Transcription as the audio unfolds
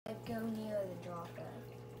go near the dropper.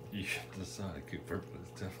 You should decide, Cooper, but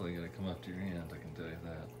it's definitely going to come up to your hand, I can tell you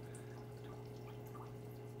that.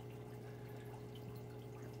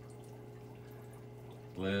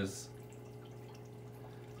 Liz.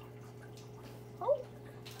 Oh.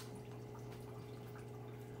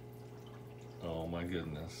 Oh my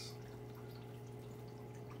goodness.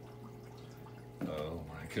 Oh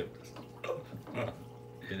my goodness.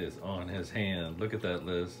 It is on his hand. Look at that,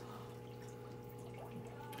 Liz.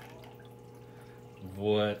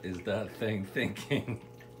 What is that thing thinking?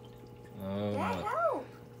 Oh my. Help.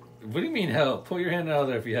 What do you mean help? Pull your hand out of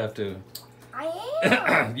there if you have to. I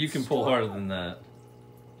am. You can pull harder than that.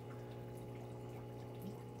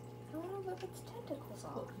 I want to rip its tentacles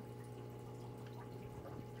off.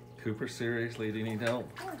 Cooper, seriously, do you need help?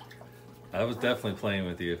 Yeah. I was definitely playing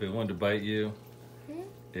with you. If it wanted to bite you, Hmm?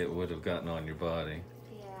 it would have gotten on your body.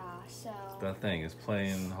 Yeah, so... That thing is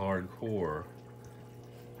playing hardcore.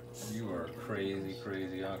 You are a crazy,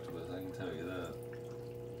 crazy octopus, I can tell you that.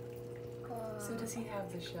 So does he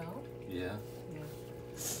have the shell? Yeah.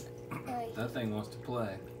 Yeah. That thing wants to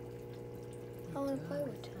play. I want to play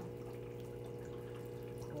with him.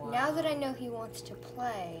 Wow. Now that I know he wants to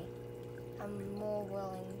play, I'm more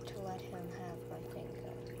willing to let him have my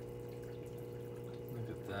finger. Look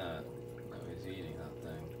at that. Now he's eating that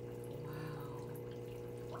thing.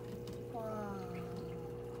 Wow. Wow.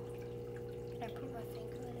 Can I put my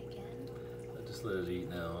finger in again? I just let it eat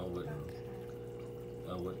now. Okay.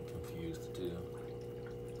 I wouldn't confuse the two.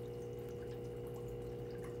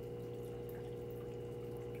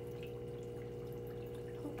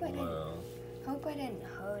 Hope I didn't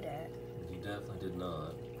hurt it. You definitely did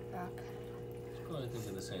not. Okay. He's probably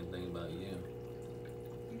thinking the same thing about you.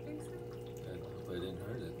 You think so? I hope I didn't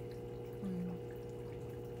hurt it. Mm.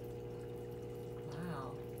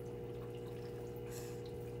 Wow.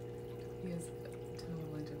 He has a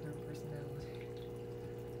totally different personality.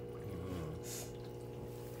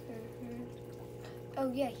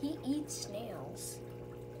 Oh yeah, he eats snails.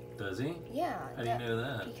 Does he? Yeah. How do you know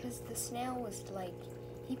that? Because the snail was like,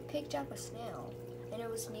 he picked up a snail and it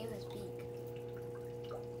was near his beak.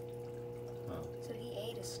 Oh. So he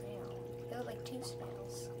ate a snail. There were like 2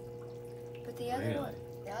 snails. But the Really?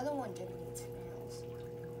 other one didn't eat snails.